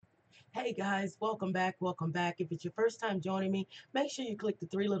Hey guys, welcome back. Welcome back. If it's your first time joining me, make sure you click the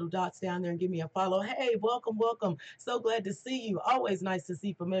three little dots down there and give me a follow. Hey, welcome, welcome. So glad to see you. Always nice to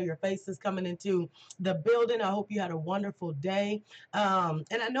see familiar faces coming into the building. I hope you had a wonderful day. And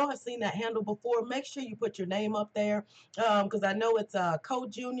I know I've seen that handle before. Make sure you put your name up there because I know it's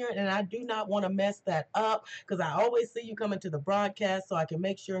Code Junior, and I do not want to mess that up because I always see you coming to the broadcast so I can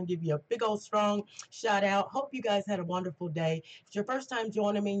make sure and give you a big old strong shout out. Hope you guys had a wonderful day. If it's your first time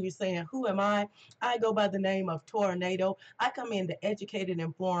joining me and you're saying, who am I? I go by the name of Tornado. I come in to educate and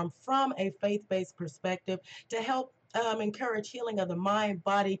inform from a faith based perspective to help encourage healing of the mind,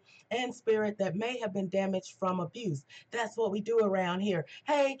 body, and spirit that may have been damaged from abuse. That's what we do around here.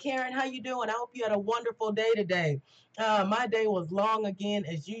 Hey, Karen, how you doing? I hope you had a wonderful day today. My day was long again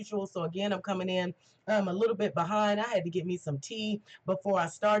as usual, so again I'm coming in a little bit behind. I had to get me some tea before I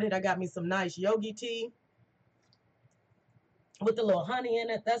started. I got me some nice yogi tea with a little honey in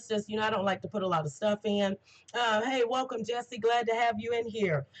it. That's just, I don't like to put a lot of stuff in. Hey, welcome, Jesse. Glad to have you in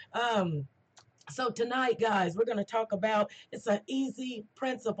here. So tonight, guys, we're going to talk about it's an easy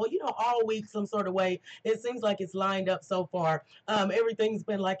principle. All week, some sort of way, it seems like it's lined up so far. Everything's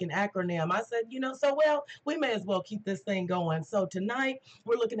been like an acronym. I said, so well, we may as well keep this thing going. So tonight,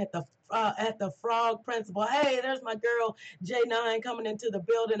 we're looking at the frog principle. Hey, there's my girl J9 coming into the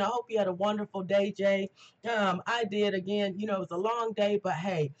building. I hope you had a wonderful day, Jay. I did again. It was a long day, but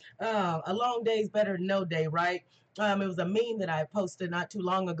hey, a long day is better than no day, right? It was a meme that I posted not too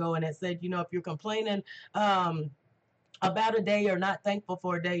long ago, and it said, if you're complaining about a day or not thankful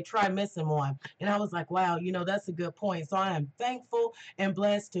for a day, try missing one. And I was like, wow, that's a good point. So I am thankful and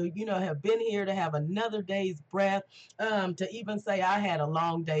blessed to, have been here to have another day's breath, to even say I had a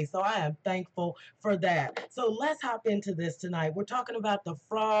long day. So I am thankful for that. So let's hop into this tonight. We're talking about the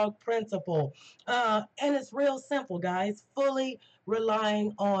frog principle. And it's real simple, guys. Fully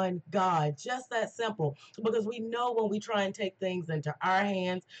relying on God. Just that simple. Because we know when we try and take things into our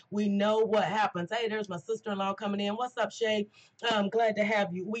hands, we know what happens. Hey, there's my sister-in-law coming in. What's up, Shay? I'm glad to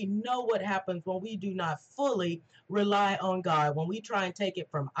have you. We know what happens when we do not fully rely on God. When we try and take it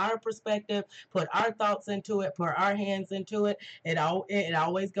from our perspective, put our thoughts into it, put our hands into it, it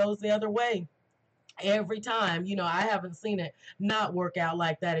always goes the other way every time. I haven't seen it not work out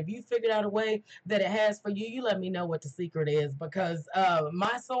like that. If you figured out a way that it has for you, you let me know what the secret is, because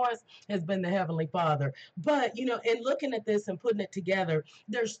my source has been the Heavenly Father. But in looking at this and putting it together,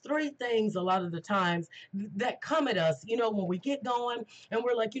 there's three things a lot of the times that come at us, when we get going and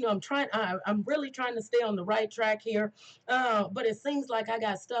we're like, I'm really trying to stay on the right track here, but it seems like I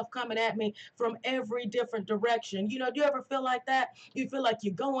got stuff coming at me from every different direction. Do you ever feel like that? You feel like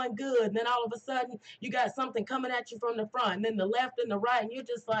you're going good, and then all of a sudden you got something coming at you from the front, and then the left and the right, and you're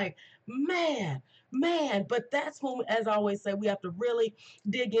just like, man, man. But that's when, as I always say, we have to really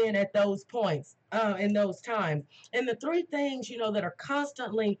dig in at those points, in those times. And the three things, that are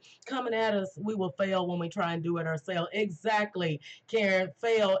constantly coming at us, we will fail when we try and do it ourselves. Exactly, Karen.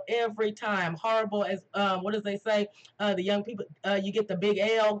 Fail every time. Horrible as, what does they say? The young people, you get the big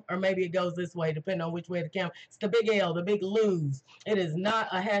L, or maybe it goes this way, depending on which way the camera. It's the big L, the big lose. It is not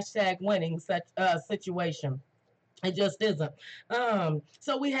a hashtag winning such situation. It just isn't.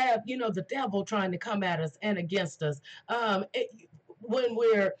 So we have, the devil trying to come at us and against us. When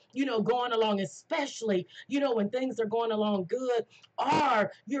we're, going along, especially, when things are going along good,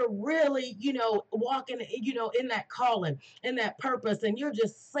 or you're really, walking, in that calling, in that purpose, and you're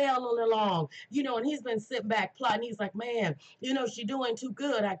just sailing along, and he's been sitting back plotting. He's like, man, she's doing too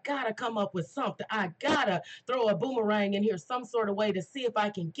good. I gotta come up with something. I gotta throw a boomerang in here some sort of way to see if I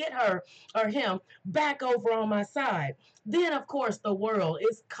can get her or him back over on my side. Then, of course, the world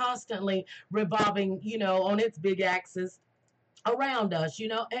is constantly revolving, on its big axis around us,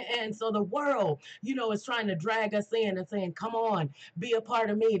 and so the world, is trying to drag us in and saying, come on, be a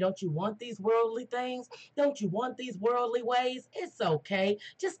part of me. Don't you want these worldly things? Don't you want these worldly ways? It's okay,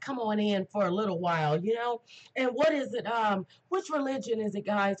 just come on in for a little while. And what is it, which religion is it,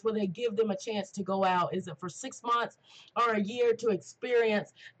 guys, where they give them a chance to go out? Is it for 6 months or a year to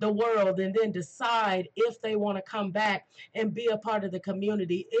experience the world and then decide if they want to come back and be a part of the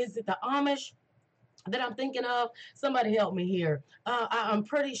community? Is it the Amish that I'm thinking of? Somebody help me here. I'm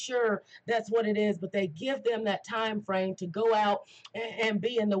pretty sure that's what it is, but they give them that time frame to go out and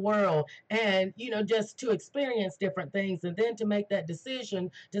be in the world, and just to experience different things, and then to make that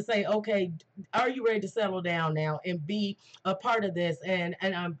decision to say, okay, are you ready to settle down now and be a part of this? And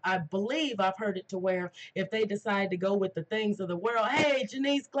I believe I've heard it to where if they decide to go with the things of the world, hey,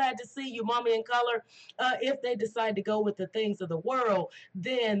 Janice, glad to see you, mommy in color. If they decide to go with the things of the world,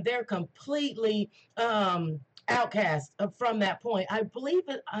 then they're completely outcast from that point. I believe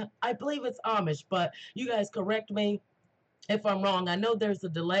it's Amish, but you guys correct me if I'm wrong. I know there's a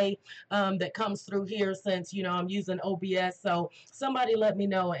delay that comes through here since, I'm using OBS. So somebody let me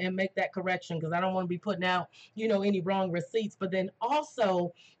know and make that correction because I don't want to be putting out, any wrong receipts. But then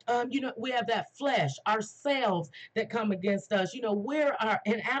also, we have that flesh, ourselves that come against us. And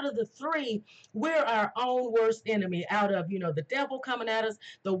out of the three, we're our own worst enemy. Out of, the devil coming at us,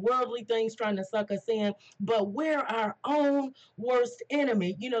 the worldly things trying to suck us in, but we're our own worst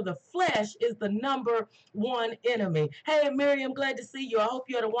enemy. The flesh is the number one enemy. Hey, Miriam, glad to see you. I hope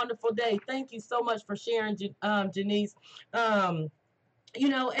you had a wonderful day. Thank you so much for sharing, Janice. Um,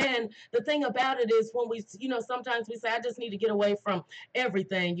 and the thing about it is when we, sometimes we say, I just need to get away from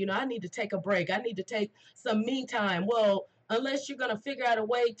everything. I need to take a break. I need to take some me time. Well, unless you're going to figure out a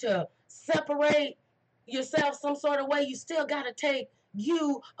way to separate yourself some sort of way, you still got to take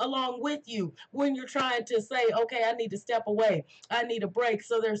you along with you when you're trying to say, okay, I need to step away, I need a break.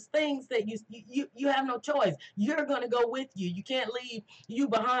 So there's things that you have no choice. You're going to go with you. You can't leave you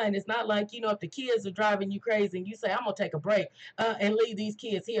behind. It's not like, if the kids are driving you crazy and you say, I'm gonna take a break and leave these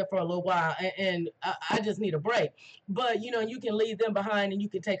kids here for a little while, and I just need a break. But you can leave them behind and you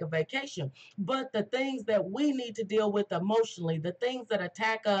can take a vacation. But the things that we need to deal with emotionally, the things that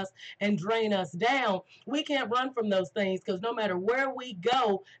attack us and drain us down, we can't run from those things because no matter where we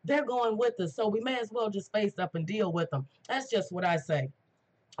go, they're going with us. So we may as well just face up and deal with them. That's just what I say.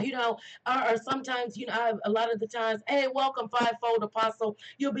 you know, or sometimes, a lot of the times, hey, welcome, fivefold apostle.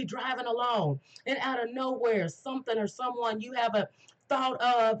 You'll be driving along, and out of nowhere, something or someone you haven't thought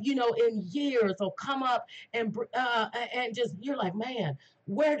of, in years, will come up and just you're like, man,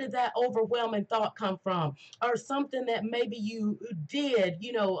 where did that overwhelming thought come from? Or something that maybe you did,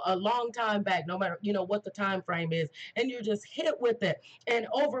 a long time back, no matter, what the time frame is, and you're just hit with it and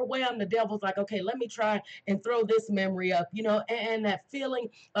overwhelmed. The devil's like, okay, let me try and throw this memory up, and that feeling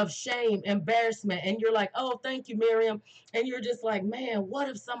of shame, embarrassment, and you're like, oh, thank you, Miriam, and you're just like, man, what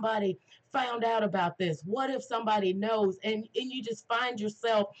if somebody found out about this? What if somebody knows? And you just find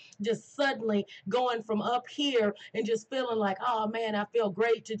yourself just suddenly going from up here and just feeling like, oh man, I feel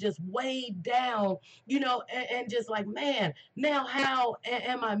great, to just weighed down, and just like, man, now how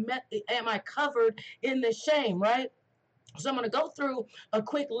am I covered in the shame, right? So I'm going to go through a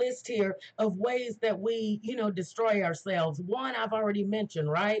quick list here of ways that we, destroy ourselves. One I've already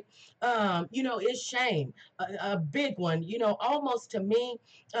mentioned, right? Is shame, a big one. Almost to me,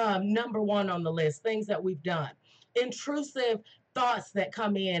 number one on the list. Things that we've done, intrusive thoughts that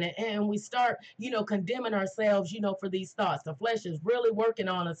come in, and we start, condemning ourselves, for these thoughts. The flesh is really working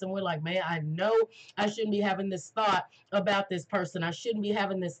on us, and we're like, man, I know I shouldn't be having this thought about this person. I shouldn't be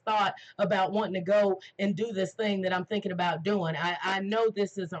having this thought about wanting to go and do this thing that I'm thinking about doing. I know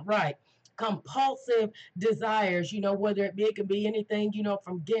this isn't right. Compulsive desires, whether it can be anything,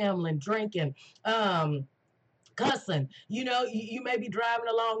 from gambling, drinking, cussing. You may be driving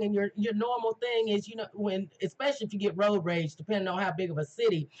along and your normal thing is, when, especially if you get road rage, depending on how big of a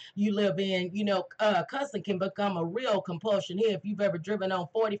city you live in, cussing can become a real compulsion here if you've ever driven on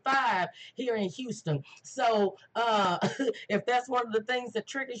 45 here in Houston. So if that's one of the things that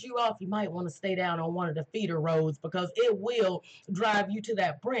triggers you off, you might want to stay down on one of the feeder roads because it will drive you to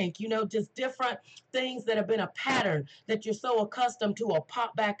that brink. Just different things that have been a pattern that you're so accustomed to will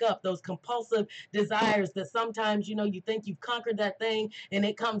pop back up. Those compulsive desires that sometimes, you think you've conquered that thing and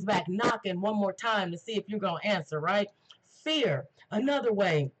it comes back knocking one more time to see if you're going to answer, right? Fear, another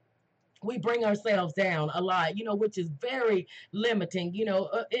way we bring ourselves down a lot, which is very limiting,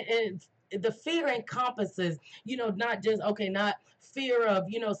 and the fear encompasses, not just, okay, not fear of,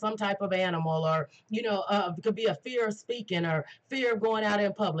 some type of animal, or, it could be a fear of speaking, or fear of going out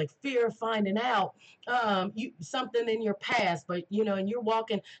in public, fear of finding out something in your past, but, and you're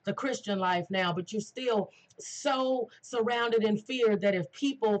walking the Christian life now, but you're still so surrounded in fear that if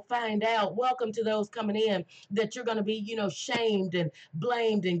people find out, welcome to those coming in, that you're going to be, shamed and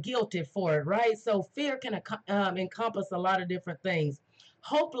blamed and guilted for it, right? So fear can encompass a lot of different things.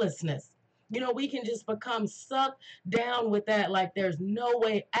 Hopelessness. We can just become sucked down with that, like there's no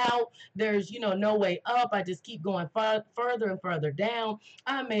way out, there's, no way up. I just keep going further and further down.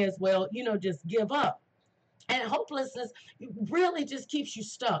 I may as well, just give up. And hopelessness really just keeps you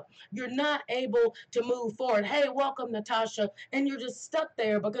stuck. You're not able to move forward. Hey, welcome, Natasha. And you're just stuck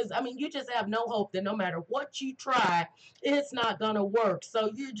there because, I mean, you just have no hope that no matter what you try, it's not going to work. So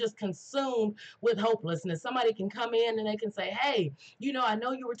you're just consumed with hopelessness. Somebody can come in and they can say, hey, I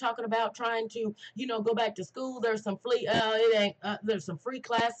know you were talking about trying to, go back to school. There's some there's some free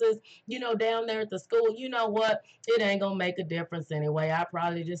classes, down there at the school. You know what? It ain't going to make a difference anyway. I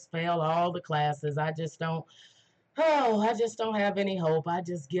probably just fail all the classes. I just don't. Oh, I just don't have any hope. I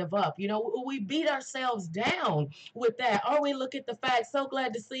just give up. We beat ourselves down with that. Or we look at the facts. So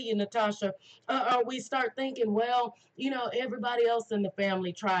glad to see you, Natasha. Or we start thinking, well, everybody else in the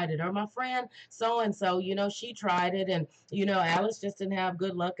family tried it. Or my friend so and so, she tried it. And, Alice just didn't have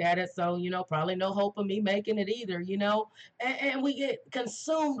good luck at it. So, probably no hope of me making it either. And we get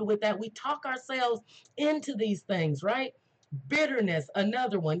consumed with that. We talk ourselves into these things, right? Bitterness,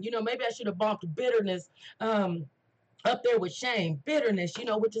 another one. Maybe I should have bumped bitterness. Up there with shame, bitterness,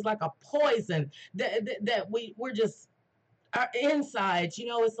 which is like a poison that we're just our insides.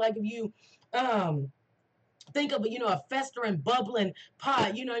 It's like if you um think of a festering bubbling pot,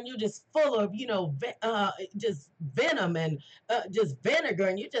 and you're just full of just venom and just vinegar,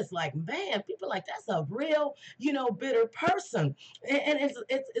 and you're just like, man, people like that's a real bitter person. And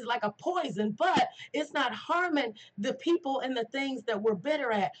it's like a poison, but it's not harming the people and the things that we're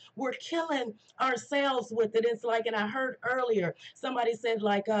bitter at. We're killing ourselves with it. It's like, and I heard earlier somebody said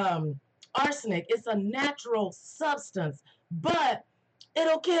like arsenic, it's a natural substance, but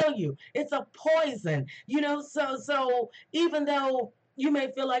it'll kill you. It's a poison, so even though you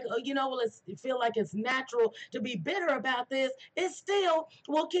may feel like, oh, well, feel like it's natural to be bitter about this, it still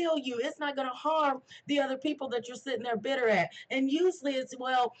will kill you. It's not going to harm the other people that you're sitting there bitter at. And usually it's,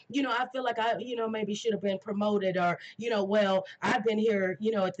 well, I feel like I, maybe should have been promoted, or, well, I've been here,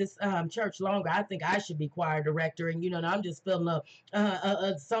 at this church longer. I think I should be choir director. And, I'm just feeling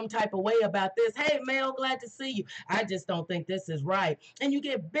some type of way about this. Hey, Mel, glad to see you. I just don't think this is right. And you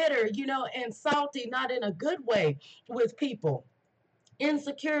get bitter, and salty, not in a good way with people.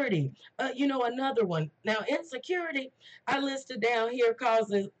 Insecurity, another one. Now, insecurity, I listed down here,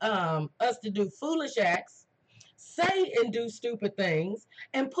 causes us to do foolish acts, say and do stupid things,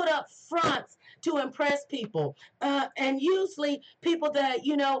 and put up fronts to impress people. And usually people that,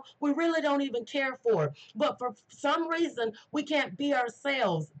 we really don't even care for. But for some reason, we can't be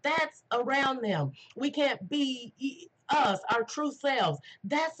ourselves. That's around them. We can't be us, our true selves.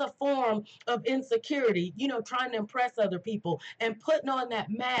 That's a form of insecurity, trying to impress other people and putting on that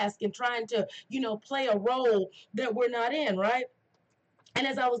mask and trying to, play a role that we're not in, right? And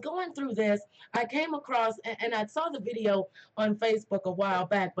as I was going through this, I came across, and I saw the video on Facebook a while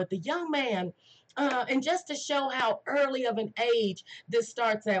back, but the young man, and just to show how early of an age this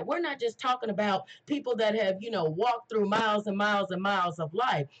starts at, we're not just talking about people that have, walked through miles and miles and miles of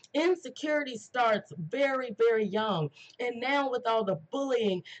life. Insecurity starts very, very young. And now with all the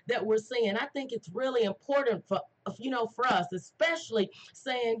bullying that we're seeing, I think it's really important for us, especially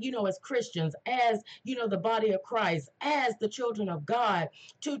saying, as Christians, as the body of Christ, as the children of God,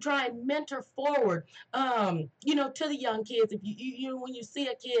 to try and mentor forward, to the young kids. If when you see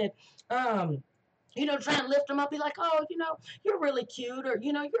a kid, try and lift them up, be like, oh, you're really cute, or,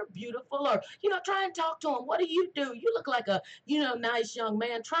 you're beautiful, or, try and talk to them. What do? You look like a, nice young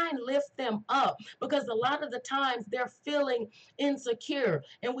man. Try and lift them up, because a lot of the times they're feeling insecure,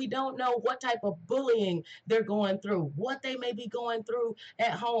 and we don't know what type of bullying they're going through, what they may be going through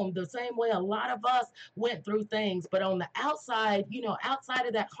at home, the same way a lot of us went through things. But on the outside, outside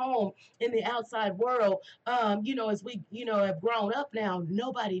of that home, in the outside world, as we, have grown up now,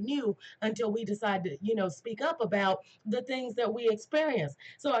 nobody knew until we decided to, speak up about the things that we experience.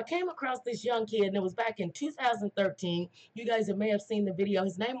 So I came across this young kid, and it was back in 2013. You guys may have seen the video.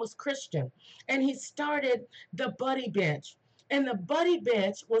 His name was Christian, and he started the Buddy Bench. And the Buddy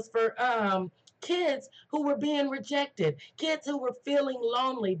Bench was for kids who were being rejected, kids who were feeling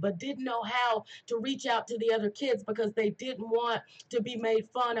lonely but didn't know how to reach out to the other kids because they didn't want to be made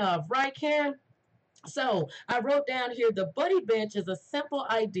fun of. Right, Karen? So I wrote down here, the Buddy Bench is a simple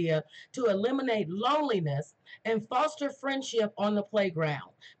idea to eliminate loneliness and foster friendship on the playground,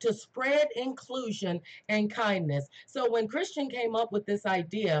 to spread inclusion and kindness. So when Christian came up with this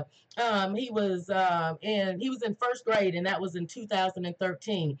idea, he was in first grade, and that was in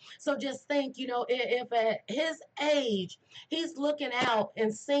 2013. So just think, if at his age he's looking out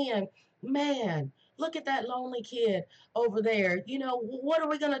and seeing, man, look at that lonely kid over there. What are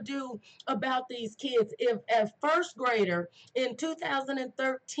we going to do about these kids? If a first grader in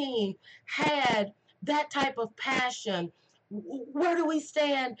 2013 had that type of passion, where do we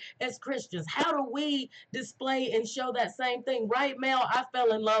stand as Christians? How do we display and show that same thing? Right, Mel? I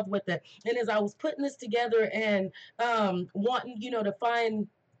fell in love with it. And as I was putting this together and wanting, to find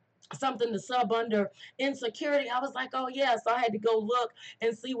something to sub under insecurity. I was like, oh yeah. So I had to go look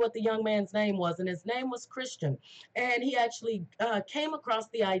and see what the young man's name was, and his name was Christian. And he actually came across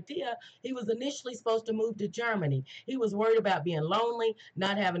the idea. He was initially supposed to move to Germany. He was worried about being lonely,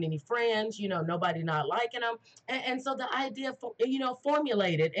 not having any friends, nobody not liking him. And so the idea,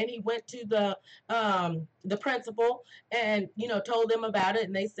 formulated, and he went to the principal and told them about it,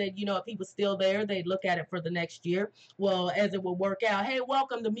 and they said, if he was still there, they'd look at it for the next year. Well, as it would work out, hey,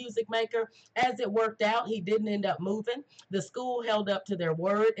 welcome to Music Maker. As it worked out, he didn't end up moving. The school held up to their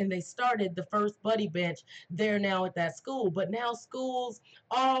word, and they started the first buddy bench there now at that school. But now schools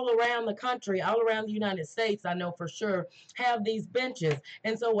all around the country, all around the United States, I know for sure, have these benches.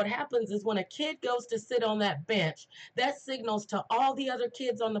 And so what happens is when a kid goes to sit on that bench, that signals to all the other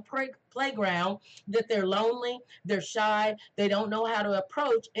kids on the playground that they're lonely, they're shy, they don't know how to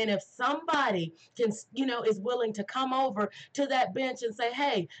approach. And if somebody is willing to come over to that bench and say,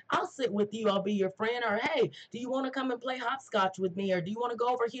 hey, I'll sit with you, I'll be your friend, or hey, do you want to come and play hopscotch with me, or do you want to go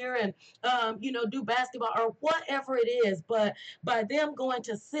over here and do basketball, or whatever it is. But by them going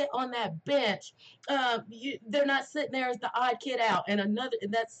to sit on that bench, they're not sitting there as the odd kid out. And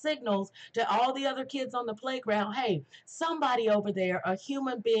that signals to all the other kids on the playground, hey, somebody over there, a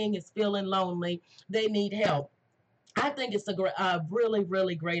human being, is feeling lonely, they need help. I think it's a really,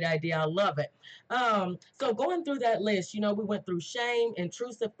 really great idea. I love it. So going through that list, we went through shame,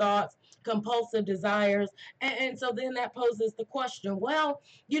 intrusive thoughts, compulsive desires. And so then that poses the question, well,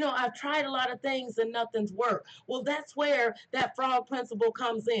 I've tried a lot of things and nothing's worked. Well, that's where that frog principle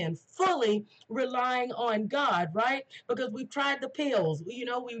comes in, fully relying on God, right? Because we've tried the pills, we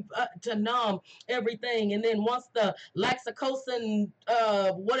to numb everything. And then once the laxacosine,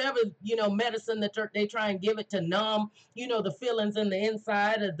 whatever, medicine that they try and give it to numb, the feelings in the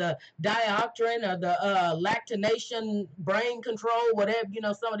inside of the dioctrin or the lactination brain control, whatever,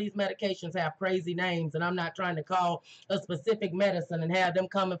 some of these medications have crazy names, and I'm not trying to call a specific medicine and have them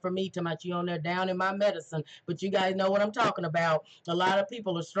coming for me too much. You on there down in my medicine, but you guys know what I'm talking about. A lot of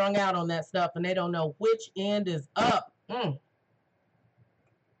people are strung out on that stuff and they don't know which end is up.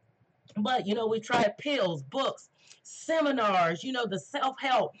 But we tried pills, books, seminars, the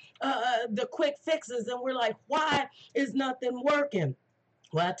self-help, the quick fixes, and we're like, why is nothing working?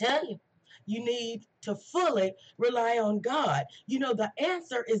 Well, I tell you, you need to fully rely on God. The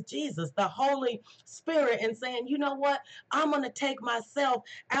answer is Jesus, the Holy Spirit, and saying, you know what? I'm going to take myself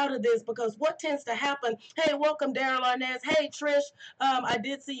out of this, because what tends to happen, hey, welcome, Daryl Arnaz. Hey, Trish, I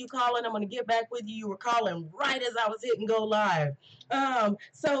did see you calling. I'm going to get back with you. You were calling right as I was hitting go live.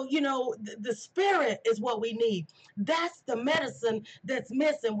 So, the Spirit is what we need. That's the medicine that's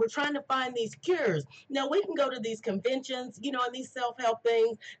missing. We're trying to find these cures. Now, we can go to these conventions, and these self-help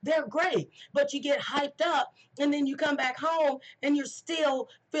things. They're great, but you get hyped up and then you come back home and you're still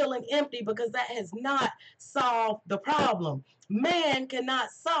feeling empty, because that has not solved the problem. Man cannot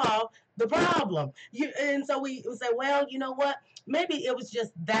solve the problem. And so we say, well, you know what? Maybe it was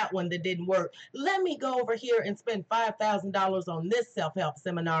just that one that didn't work. Let me go over here and spend $5,000 on this self-help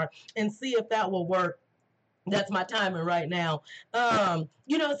seminar and see if that will work. That's my timing right now.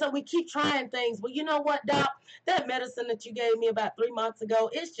 So we keep trying things. Well, you know what, Doc? That medicine that you gave me about 3 months ago,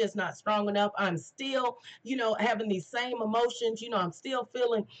 it's just not strong enough. I'm still, having these same emotions. I'm still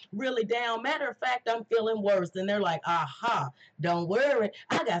feeling really down. Matter of fact, I'm feeling worse. And they're like, aha, don't worry.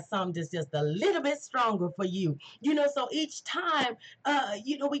 I got something that's just a little bit stronger for you. So each time,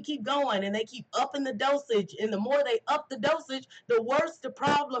 we keep going and they keep upping the dosage. And the more they up the dosage, the worse the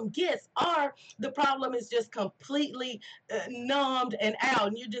problem gets. Or the problem is just completely numbed and out,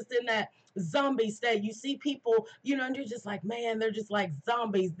 and you're just in that zombie state. You see people, and you're just like, man, they're just like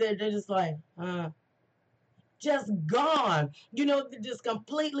zombies. They're just like, just gone, just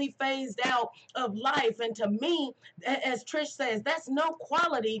completely phased out of life. And to me, as Trish says, that's no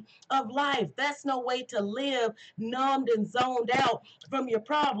quality of life. That's no way to live, numbed and zoned out from your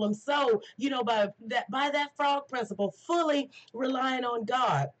problems. So, by that frog principle, fully relying on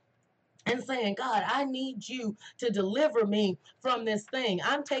God and saying, God, I need you to deliver me from this thing.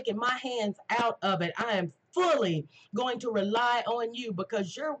 I'm taking my hands out of it. I am fully going to rely on you,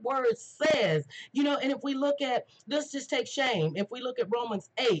 because your word says, and if we look at, let's just take shame. If we look at Romans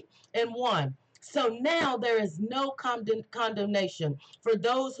 8:1. So now there is no condemnation for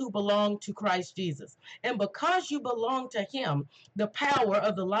those who belong to Christ Jesus. And because you belong to him, the power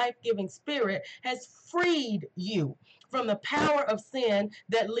of the life-giving Spirit has freed you from the power of sin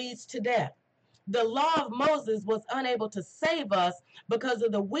that leads to death. The law of Moses was unable to save us because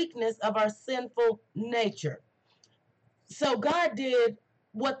of the weakness of our sinful nature. So God did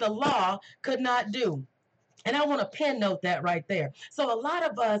what the law could not do. And I want to pen note that right there. So a lot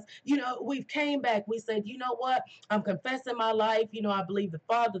of us, we've came back. We said, you know what? I'm confessing my life. I believe the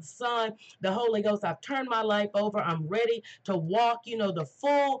Father, the Son, the Holy Ghost. I've turned my life over. I'm ready to walk, the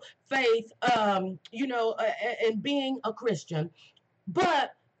full faith, and being a Christian.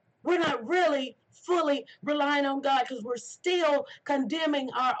 But we're not really fully relying on God because we're still condemning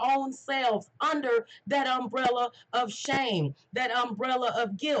our own selves under that umbrella of shame, that umbrella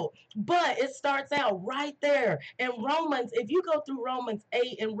of guilt. But it starts out right there in Romans. If you go through Romans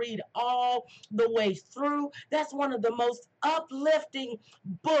 8 and read all the way through, that's one of the most uplifting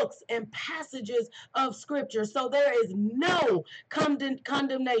books and passages of scripture. So there is no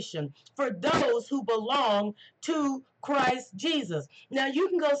condemnation for those who belong to Christ Jesus. Now you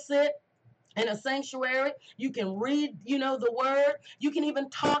can go sit in a sanctuary. You can read, the word. You can even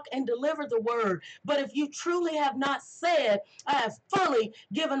talk and deliver the word. But if you truly have not said, I have fully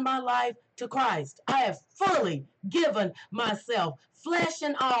given my life to Christ, I have fully given myself, flesh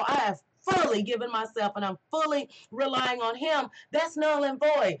and all, I have fully given myself and I'm fully relying on him, that's null and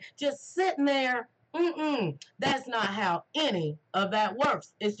void. Just sitting there. That's not how any of that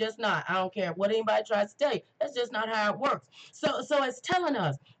works. It's just not. I don't care what anybody tries to tell you. That's just not how it works. So it's telling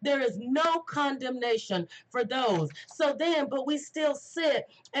us there is no condemnation for those. So then, but we still sit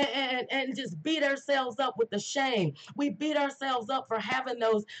and just beat ourselves up with the shame. We beat ourselves up for having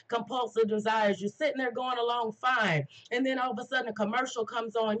those compulsive desires. You're sitting there going along fine, and then all of a sudden a commercial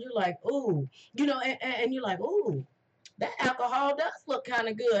comes on. You're like, ooh, and you're like, ooh, that alcohol does look kind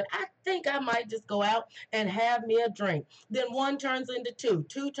of good. I think I might just go out and have me a drink. Then one turns into two,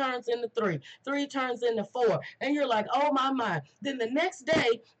 two turns into three, three turns into four. And you're like, oh my. Then the next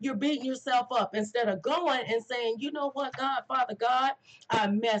day, you're beating yourself up instead of going and saying, you know what, God, Father God, I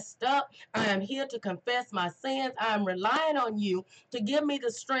messed up. I am here to confess my sins. I'm relying on you to give me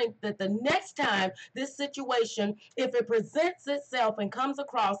the strength that the next time this situation, if it presents itself and comes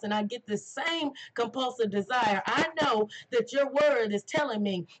across and I get the same compulsive desire, I know that your word is telling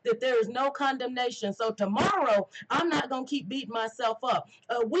me that there is no condemnation. So tomorrow, I'm not going to keep beating myself up.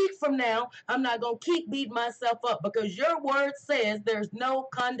 A week from now, I'm not going to keep beating myself up because your word says there's no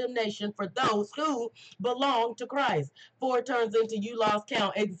condemnation for those who belong to Christ. Four turns into you lost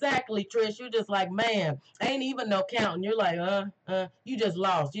count. Exactly, Trish. You're just like, man, ain't even no counting. You're like, you just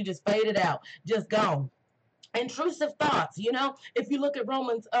lost. You just faded out. Just gone. Intrusive thoughts, if you look at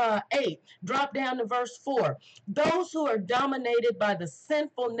Romans 8, drop down to verse 4. Those who are dominated by the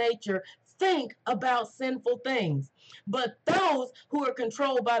sinful nature think about sinful things, but those who are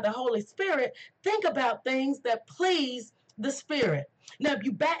controlled by the Holy Spirit think about things that please the Spirit. Now, if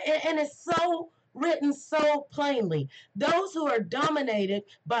you back, and it's so written so plainly, those who are dominated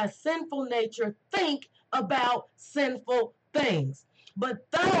by sinful nature think about sinful things. But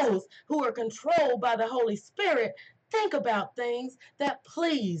those who are controlled by the Holy Spirit think about things that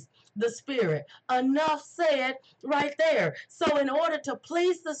please the Spirit. Enough said right there. So, in order to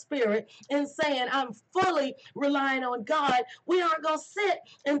please the Spirit in saying, I'm fully relying on God, we aren't going to sit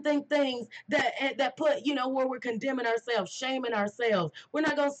and think things that put, where we're condemning ourselves, shaming ourselves. We're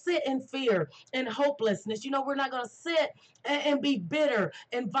not going to sit in fear and hopelessness. We're not going to sit and be bitter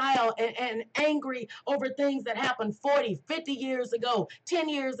and vile and angry over things that happened 40, 50 years ago, 10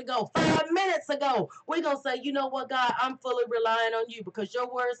 years ago, 5 minutes ago. We're going to say, you know what, God, I'm fully relying on you because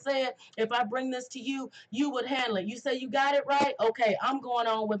your word said if I bring this to you, you would handle it. You say you got it right? Okay, I'm going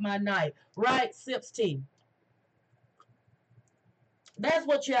on with my night. Right? Sips tea. That's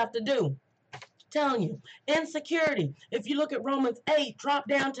what you have to do. Telling you, insecurity. If you look at Romans 8, drop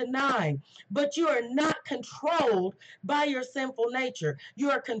down to 9. But you are not controlled by your sinful nature.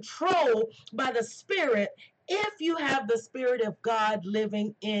 You are controlled by the Spirit if you have the Spirit of God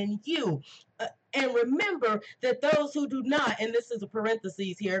living in you. And remember that those who do not, and this is a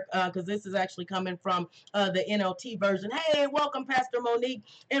parenthesis here because this is actually coming from the NLT version. Hey, welcome, Pastor Monique.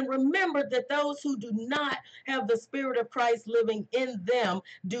 And remember that those who do not have the Spirit of Christ living in them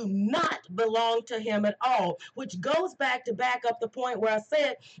do not belong to him at all, which goes back up the point where I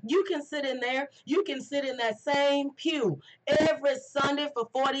said you can sit in there, you can sit in that same pew every Sunday for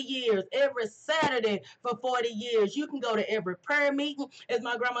 40 years, every Saturday for 40 years. You can go to every prayer meeting. As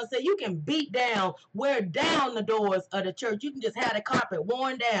my grandma said, you can beat down, wear down the doors of the church. You can just have the carpet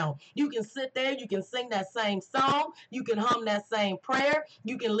worn down. You can sit there, you can sing that same song, you can hum that same prayer,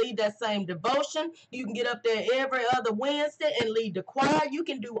 you can lead that same devotion, you can get up there every other Wednesday and lead the choir. You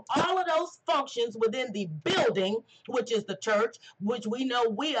can do all of those functions within the building, which is the church, which we know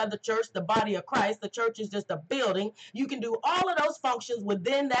we are the church, the body of Christ. The church is just a building. You can do all of those functions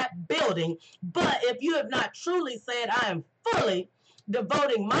within that building. But if you have not truly said, I am fully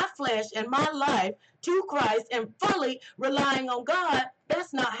devoting my flesh and my life to Christ and fully relying on God,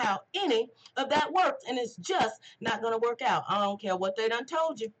 that's not how any of that works. And it's just not going to work out. I don't care what they done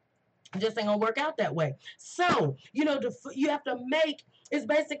told you. It just ain't gonna work out that way. So, you have to make, it's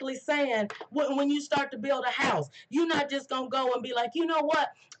basically saying when you start to build a house, you're not just gonna go and be like, you know what?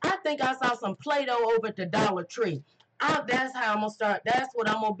 I think I saw some Play-Doh over at the Dollar Tree. That's how I'm gonna start. That's what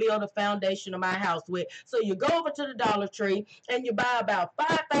I'm gonna build a foundation of my house with. So you go over to the Dollar Tree and you buy about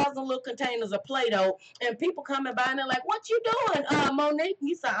 5,000 little containers of Play-Doh, and people coming by and they're like, "What you doing, Monique?" And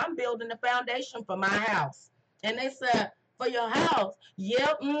you say, "I'm building a foundation for my house." And they said, "For your house?"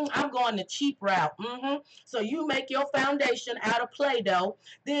 "Yep, I'm going the cheap route." So you make your foundation out of Play-Doh.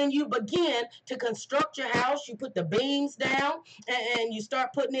 Then you begin to construct your house. You put the beams down, and you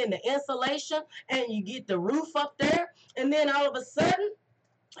start putting in the insulation, and you get the roof up there. And then all of a sudden,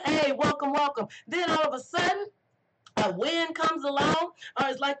 hey, welcome, welcome. Then all of a sudden, a wind comes along, or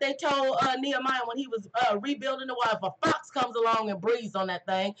it's like they told Nehemiah when he was rebuilding the wall. If a fox comes along and breathes on that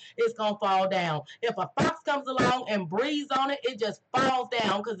thing, it's gonna fall down. If a fox comes along and breathes on it, it just falls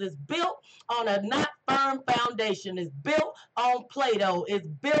down because it's built on a not firm foundation. It's built on Play-Doh. It's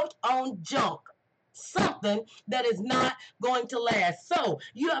built on junk. Something that is not going to last. So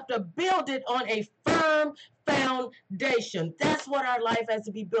you have to build it on a firm foundation. That's what our life has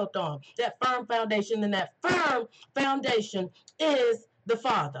to be built on. That firm foundation. And that firm foundation is the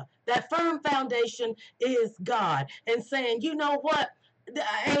Father. That firm foundation is God. And saying, you know what? There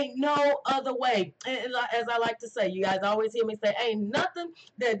ain't no other way. As I like to say, you guys always hear me say, ain't nothing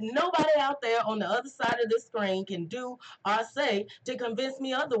that nobody out there on the other side of this screen can do or say to convince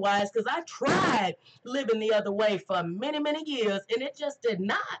me otherwise, because I tried living the other way for many, many years, and it just did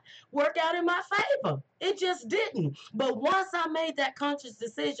not work out in my favor. It just didn't. But once I made that conscious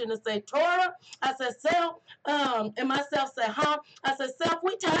decision to say, Torah, I said, self, and myself said, huh? I said, self,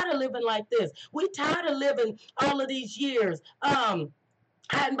 we tired of living like this. We tired of living all of these years.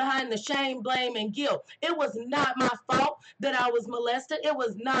 Hiding behind the shame, blame, and guilt. It was not my fault that I was molested. It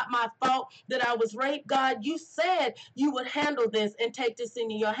was not my fault that I was raped. God, you said you would handle this and take this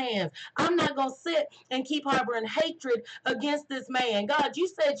into your hands. I'm not going to sit and keep harboring hatred against this man. God, you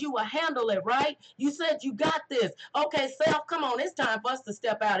said you would handle it, right? You said you got this. Okay, self, come on. It's time for us to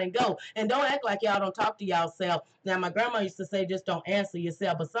step out and go. And don't act like y'all don't talk to y'all self. Now, my grandma used to say, just don't answer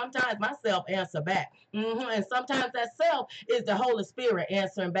yourself. But sometimes myself answer back. And sometimes that self is the Holy Spirit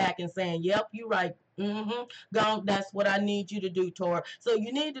answering back and saying, yep, you're right. Go, that's what I need you to do, Tor. So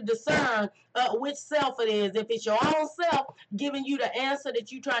you need to discern which self it is. If it's your own self giving you the answer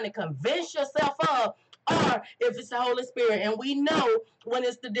that you're trying to convince yourself of, or if it's the Holy Spirit. And we know when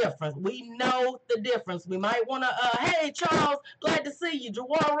it's the difference. We know the difference. We might want to, hey, Charles, glad to see you.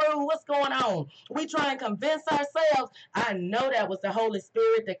 Jawaru, what's going on? We try and convince ourselves. I know that was the Holy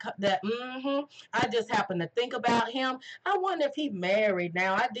Spirit I just happened to think about him. I wonder if he married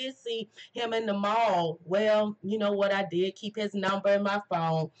now. I did see him in the mall. Well, you know what I did? Keep his number in my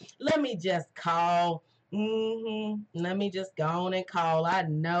phone. Let me just call. Let me just go on and call. I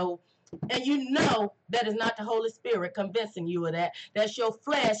know. And you know that is not the Holy Spirit convincing you of that. That's your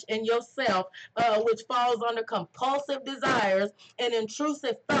flesh and yourself, which falls under compulsive desires and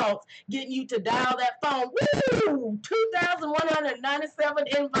intrusive thoughts, getting you to dial that phone. Woo! 2,197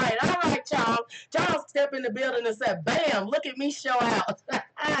 invite. All right, Charles. Charles stepped in the building and said, bam, look at me show out.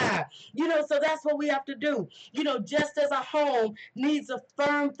 So that's what we have to do. Just as a home needs a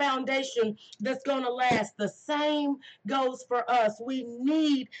firm foundation that's going to last, the same goes for us. We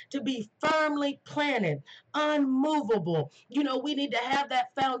need to be firmly planted, unmovable. We need to have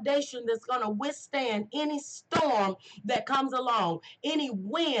that foundation that's going to withstand any storm that comes along, any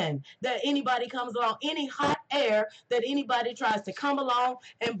wind that anybody comes along, any hot air that anybody tries to come along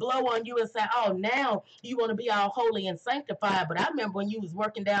and blow on you and say, oh, now you want to be all holy and sanctified. But I remember when you was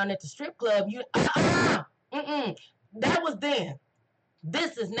working down at the strip club, that was then.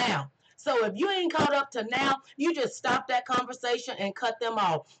 This is now. So if you ain't caught up to now, you just stop that conversation and cut them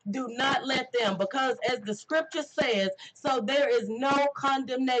off. Do not let them, because as the scripture says, so there is no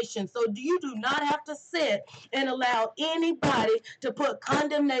condemnation. So you do not have to sit and allow anybody to put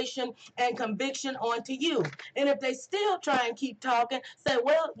condemnation and conviction onto you. And if they still try and keep talking, say,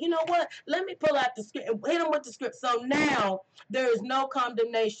 well, you know what? Let me pull out the script and hit them with the script. So now there is no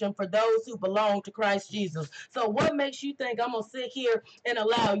condemnation for those who belong to Christ Jesus. So what makes you think I'm going to sit here and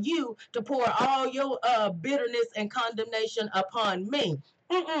allow you to pour all your bitterness and condemnation upon me?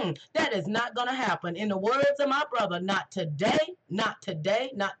 That is not going to happen. In the words of my brother, not today, not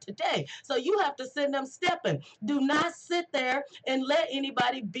today, not today. So you have to send them stepping. Do not sit there and let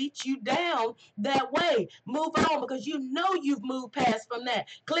anybody beat you down that way. Move on, because you know you've moved past from that.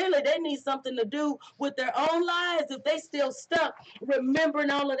 Clearly, they need something to do with their own lives if they still stuck remembering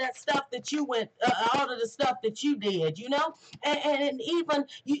all of that stuff that you went, all of the stuff that you did, and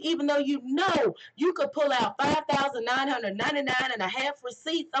even though you could pull out 5,999 and a half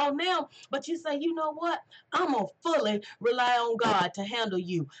receipts on them, but you say, you know what? I'm gonna fully rely on God to handle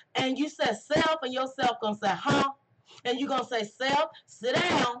you. And you say self, and yourself gonna say, huh? And you gonna say, self, sit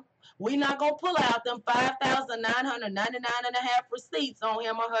down. We're not gonna pull out them 5,999 and a half receipts on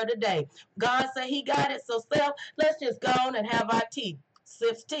him or her today. God said he got it. So self, let's just go on and have our tea.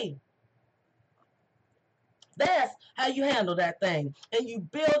 Sips tea. That's how you handle that thing. And you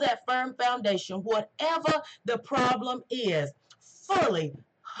build that firm foundation, whatever the problem is, fully,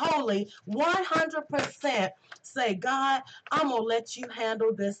 wholly, 100% say, God, I'm going to let you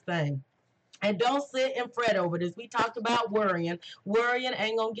handle this thing. And don't sit and fret over this. We talked about worrying. Worrying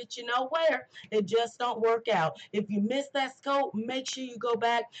ain't going to get you nowhere. It just don't work out. If you missed that scope, make sure you go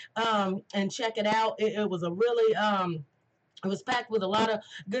back and check it out. It was a really... it was packed with a lot of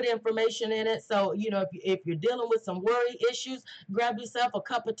good information in it. So, if you're dealing with some worry issues, grab yourself a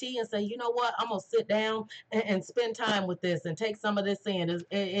cup of tea and say, you know what, I'm going to sit down and spend time with this and take some of this in.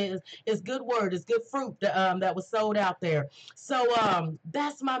 It's good word. It's good fruit that was sold out there. So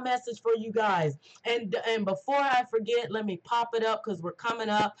that's my message for you guys. And before I forget, let me pop it up because we're coming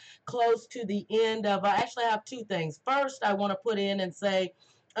up close to the end of, I actually have two things. First, I want to put in and say,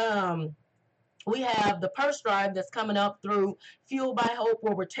 we have the purse drive that's coming up through Fuel by Hope,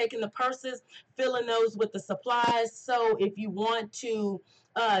 where we're taking the purses, filling those with the supplies. So if you want to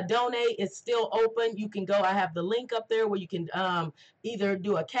donate, it's still open. You can go. I have the link up there where you can either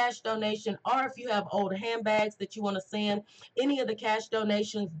do a cash donation, or if you have old handbags that you want to send, any of the cash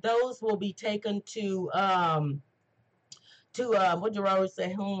donations, those will be taken to what you always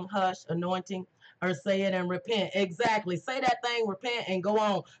say, hush, anointing, or say it and repent. Exactly. Say that thing, repent, and go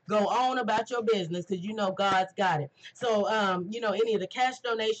on. Go on about your business, because you know God's got it. So, any of the cash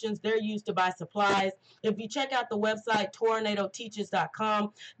donations, they're used to buy supplies. If you check out the website,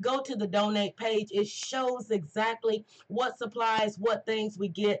 tornadoteachers.com, go to the donate page. It shows exactly what supplies, what things we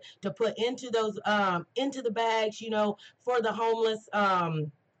get to put into those, into the bags, for the homeless.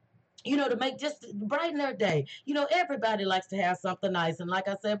 To make just brighten their day. Everybody likes to have something nice. And like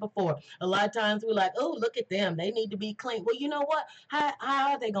I said before, a lot of times we're like, oh, look at them. They need to be clean. Well, you know what?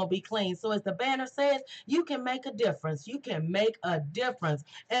 How are they going to be clean? So as the banner says, you can make a difference. You can make a difference.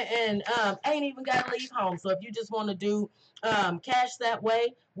 And ain't even got to leave home. So if you just want to do cash that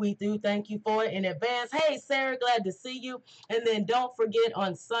way, we do thank you for it in advance. Hey, Sarah, glad to see you. And then don't forget,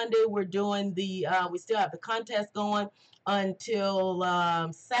 on Sunday, we're doing we still have the contest going until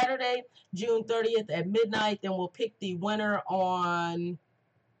Saturday, June 30th at midnight. Then we'll pick the winner on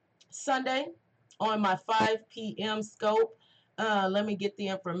Sunday on my 5 p.m. scope. Let me get the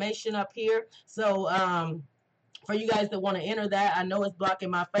information up here. So for you guys that want to enter that, I know it's blocking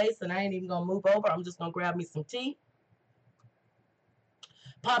my face and I ain't even going to move over. I'm just going to grab me some tea.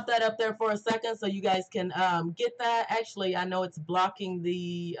 Pop that up there for a second so you guys can get that. Actually, I know it's blocking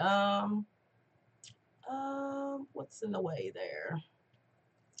the... what's in the way there?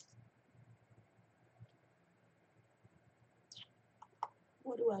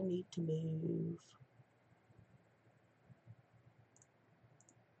 What do I need to move?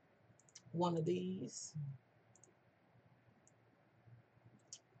 One of these.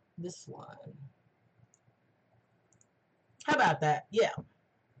 This one. How about that? Yeah.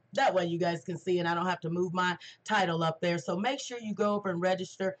 That way you guys can see and I don't have to move my title up there. So make sure you go over and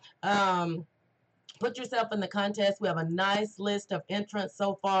register. Put yourself in the contest. We have a nice list of entrants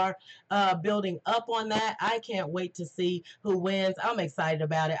so far, building up on that. I can't wait to see who wins. I'm excited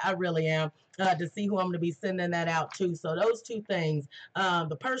about it. I really am, to see who I'm going to be sending that out to. So those two things,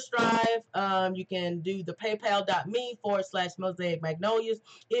 the purse drive, you can do the paypal.me/Mosaic Magnolias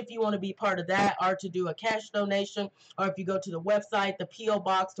if you want to be part of that, or to do a cash donation, or if you go to the website, the P.O.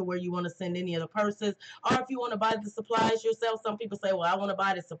 box to where you want to send any of the purses, or if you want to buy the supplies yourself. Some people say, well, I want to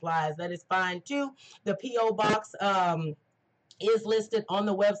buy the supplies. That is fine too. The P.O. box is listed on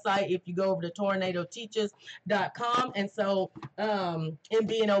the website if you go over to tornadoteachers.com. And so in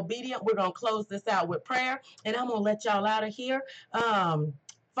being obedient, we're going to close this out with prayer, and I'm going to let y'all out of here.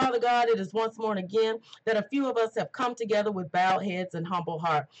 Father God, it is once more and again that a few of us have come together with bowed heads and humble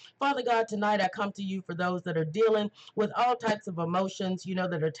heart. Father God, tonight I come to you for those that are dealing with all types of emotions,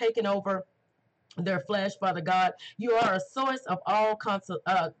 that are taking over their flesh, Father God. You are a source of all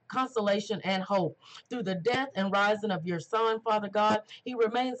consolation and hope. Through the death and rising of your Son, Father God, he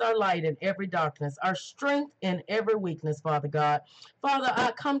remains our light in every darkness, our strength in every weakness, Father God. Father,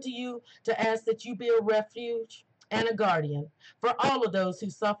 I come to you to ask that you be a refuge and a guardian for all of those who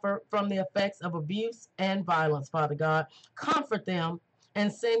suffer from the effects of abuse and violence, Father God. Comfort them and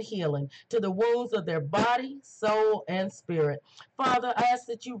send healing to the wounds of their body, soul, and spirit. Father, I ask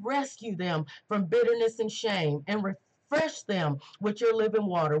that you rescue them from bitterness and shame and refresh them with your living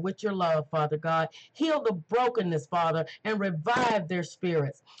water, with your love, Father God. Heal the brokenness, Father, and revive their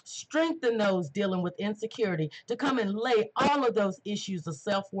spirits. Strengthen those dealing with insecurity to come and lay all of those issues of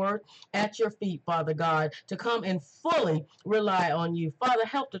self-worth at your feet, Father God, to come and fully rely on you. Father,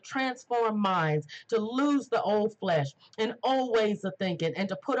 help to transform minds, to lose the old flesh and old ways of thinking, and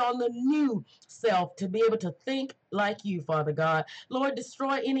to put on the new self to be able to think like you, Father God. Lord,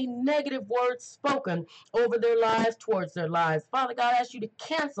 destroy any negative words spoken over their lives, towards their lives. Father God, I ask you to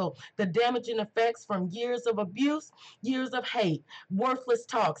cancel the damaging effects from years of abuse, years of hate, worthless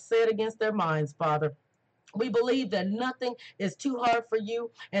talk said against their minds, Father. We believe that nothing is too hard for you,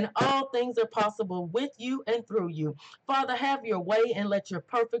 and all things are possible with you and through you. Father, have your way and let your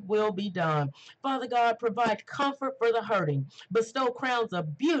perfect will be done. Father God, provide comfort for the hurting. Bestow crowns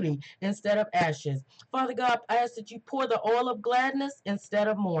of beauty instead of ashes. Father God, I ask that you pour the oil of gladness instead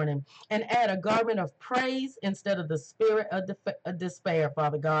of mourning, and add a garment of praise instead of the spirit of despair,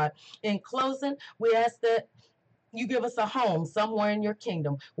 Father God. In closing, we ask that you give us a home somewhere in your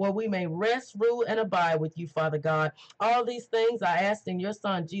kingdom where we may rest, rule, and abide with you, Father God. All these things I ask in your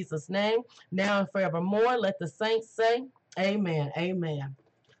Son, Jesus' name, now and forevermore. Let the saints say, amen. Amen.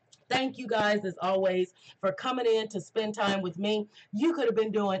 Thank you guys, as always, for coming in to spend time with me. You could have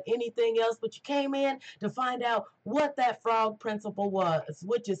been doing anything else, but you came in to find out what that frog principle was,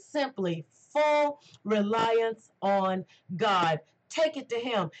 which is simply full reliance on God. Take it to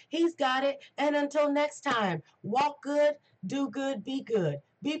him. He's got it. And until next time, walk good, do good, be good.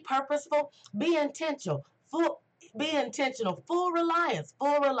 Be purposeful, be intentional. Be intentional, full reliance,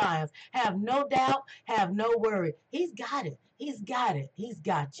 full reliance. Have no doubt, have no worry. He's got it. He's got it. He's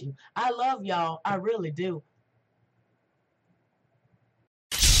got you. I love y'all. I really do.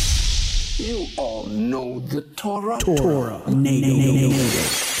 You all know the Torah. Torah.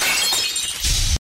 Native.